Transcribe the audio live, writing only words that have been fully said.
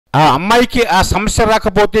ఆ అమ్మాయికి ఆ సమస్య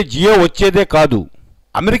రాకపోతే జియో వచ్చేదే కాదు.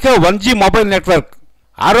 America 1G mobile network,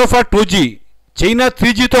 ఆరోఫా 2G, China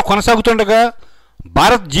 3Gతో కొనసాగుతుండగా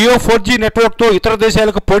Bharat Jio 4G నెట్వర్క్తో ఇతర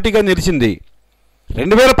దేశాలకు పోటీగా నిలిచింది.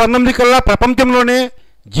 2019 కల్లా ప్రపంచంలోనే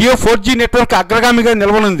జియో 4G నెట్వర్క్ అగ్రగామిగా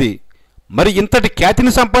నిలవనుంది. మరి ఇంతటి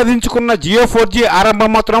ఖ్యాతిని సంపాదించుకున్న జియో 4G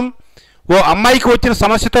ఆరంభం మాత్రం ఓ అమ్మాయికి వచ్చిన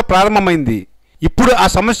సమస్యతో ప్రారంభమైంది. ఇప్పుడు ఆ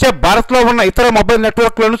సమస్య భారత్లో ఉన్న ఇతర మొబైల్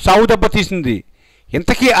నెట్వర్క్లను సావుదెబ్బ తీసింది.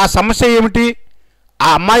 ఇంతకీ ఆ సమస్య ఏమిటి, ఆ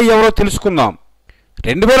అమ్మాయి ఎవరో తెలుసుకుందాం.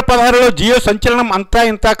 2016లో జియో సంచలనం అంతా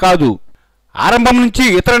ఇంతా కాదు. ఆరంభం నుంచి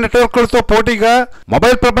ఇతర నెట్వర్క్లతో పోటీగా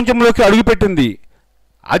మొబైల్ ప్రపంచంలోకి అడుగుపెట్టింది.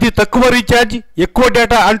 అది తక్కువ రీఛార్జ్, ఎక్కువ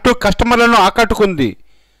డేటా అంటూ కస్టమర్లను ఆకట్టుకుంది.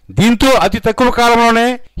 దీంతో అతి తక్కువ కాలంలోనే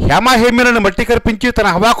హేమాహేమీలను మట్టి కరిపించి తన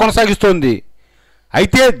హవా కొనసాగిస్తోంది.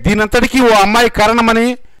 అయితే దీనంతటికీ ఓ అమ్మాయి కారణమని,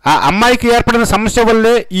 ఆ అమ్మాయికి ఏర్పడిన సమస్య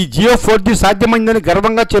వల్లే ఈ జియో 4G సాధ్యమైందని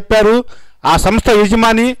గర్వంగా చెప్పారు ఆ సంస్థ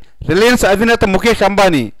యజమాని, రిలయన్స్ అధినేత ముఖేష్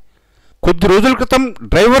అంబానీ. కొద్ది రోజుల క్రితం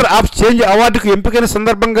డ్రైవర్ ఆఫ్ చేంజ్ అవార్డుకు ఎంపికైన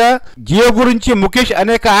సందర్భంగా జియో గురించి ముఖేష్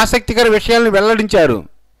అనేక ఆసక్తికర విషయాలను వెల్లడించారు.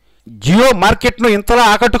 జియో మార్కెట్ను ఇంతలా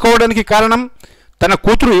ఆకట్టుకోవడానికి కారణం తన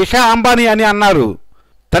కూతురు ఇషా అంబానీ అని అన్నారు.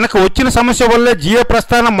 తనకు వచ్చిన సమస్య వల్లే జియో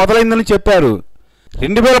ప్రస్థానం మొదలైందని చెప్పారు.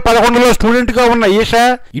 2011లో స్టూడెంట్గా ఉన్న ఈషా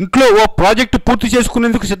ఇంట్లో ఓ ప్రాజెక్టు పూర్తి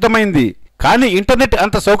చేసుకునేందుకు సిద్ధమైంది. కానీ ఇంటర్నెట్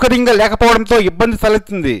అంత సౌకర్యంగా లేకపోవడంతో ఇబ్బంది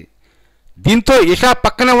తలెత్తింది. దీంతో ఇషా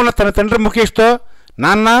పక్కనే ఉన్న తన తండ్రి ముఖేష్తో,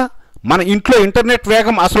 నాన్న, మన ఇంట్లో ఇంటర్నెట్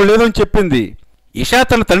వేగం అసలు లేదని చెప్పింది. ఇషా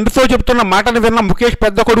తన తండ్రితో చెబుతున్న మాటను విన్న ముఖేష్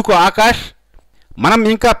పెద్ద కొడుకు ఆకాష్, మనం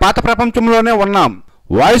ఇంకా పాత ప్రపంచంలోనే ఉన్నాం,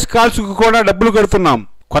 వాయిస్ కాల్స్కు కూడా డబ్బులు కడుతున్నాం,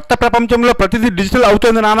 కొత్త ప్రపంచంలో ప్రతిదీ డిజిటల్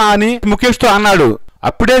అవుతోంది నాన్న అని ముఖేష్తో అన్నాడు.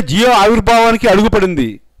 అప్పుడే జియో ఆవిర్భావానికి అడుగుపడింది.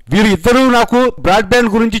 వీరు ఇద్దరూ నాకు బ్రాడ్బ్యాండ్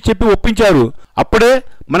గురించి చెప్పి ఒప్పించారు. అప్పుడే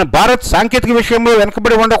మన భారత్ సాంకేతిక విషయంలో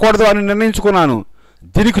వెనకబడి ఉండకూడదు అని నిర్ణయించుకున్నాను.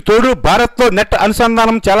 దీనికి తోడు భారత్లో నెట్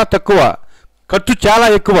అనుసంధానం చాలా తక్కువ, ఖర్చు చాలా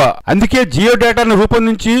ఎక్కువ. అందుకే జియో డేటాను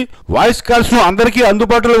రూపొందించి వాయిస్ కాల్స్ను అందరికీ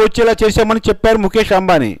అందుబాటులో వచ్చేలా చేశామని చెప్పారు ముఖేష్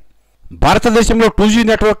అంబానీ. భారతదేశంలో 2G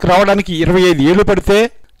నెట్వర్క్ రావడానికి 25 ఏళ్లు పడితే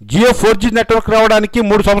జియో 4G నెట్వర్క్ రావడానికి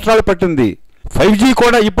 3 సంవత్సరాలు పట్టింది. 5G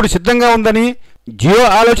కూడా ఇప్పుడు సిద్ధంగా ఉందని, జియో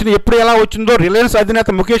ఆలోచన ఎప్పుడు ఎలా వచ్చిందో రిలయన్స్ అధినేత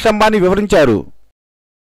ముఖేష్ అంబానీ వివరించారు.